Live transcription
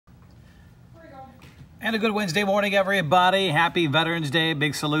And a good Wednesday morning, everybody. Happy Veterans Day.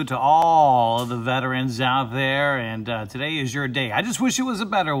 Big salute to all of the veterans out there. And today is your day. I just wish it was a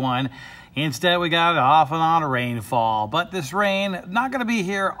better one. Instead, we got off and on rainfall. But this rain, not going to be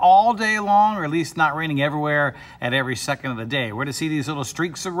here all day long, or at least not raining everywhere at every second of the day. We're going to see these little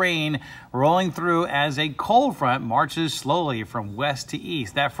streaks of rain rolling through as a cold front marches slowly from west to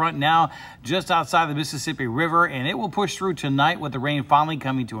east. That front now just outside the Mississippi River, and it will push through tonight with the rain finally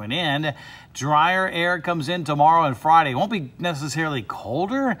coming to an end. Drier air comes in tomorrow and Friday. It won't be necessarily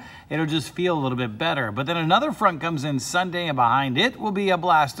colder. It'll just feel a little bit better. But then another front comes in Sunday, and behind it will be a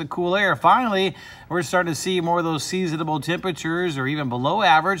blast of cool air. Finally, we're starting to see more of those seasonable temperatures or even below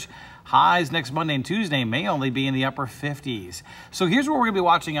average. Highs next Monday and Tuesday may only be in the upper 50s. So here's what we're going to be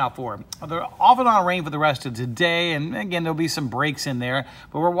watching out for. They're off and on rain for the rest of today, and again, there'll be some breaks in there,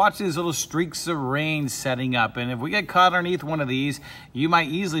 but we're watching these little streaks of rain setting up, and if we get caught underneath one of these, you might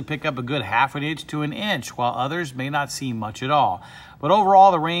easily pick up a good half an inch to an inch, while others may not see much at all. But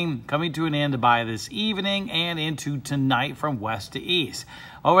overall, the rain coming to an end by this evening and into tonight from west to east.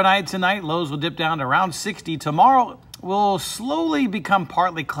 Overnight tonight, lows will dip down to around 60. Tomorrow will slowly become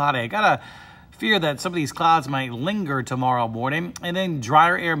partly cloudy. I got a fear that some of these clouds might linger tomorrow morning, and then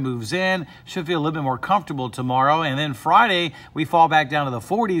drier air moves in. Should feel a little bit more comfortable tomorrow, and then Friday we fall back down to the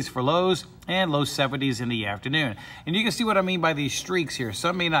 40s for lows and low 70s in the afternoon. And you can see what I mean by these streaks here.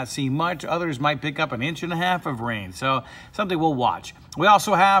 Some may not see much, others might pick up an inch and a half of rain, so something we'll watch. We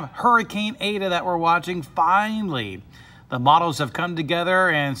also have Hurricane Eta that we're watching. Finally, the models have come together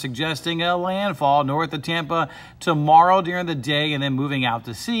and suggesting a landfall north of Tampa tomorrow during the day, and then moving out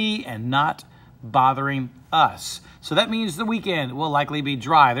to sea and not bothering us. So that means the weekend will likely be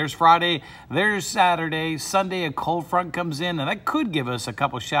dry. There's Friday, there's Saturday, Sunday a cold front comes in, and that could give us a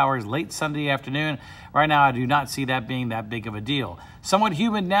couple showers late Sunday afternoon. Right now, I do not see that being that big of a deal. Somewhat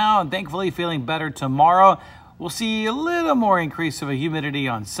humid now, and thankfully feeling better tomorrow. We'll see a little more increase of a humidity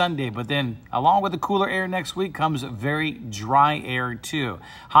on Sunday, but then along with the cooler air next week comes very dry air too.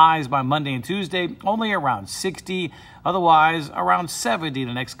 Highs by Monday and Tuesday only around 60, otherwise around 70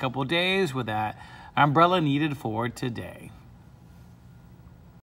 the next couple of days with that umbrella needed for today.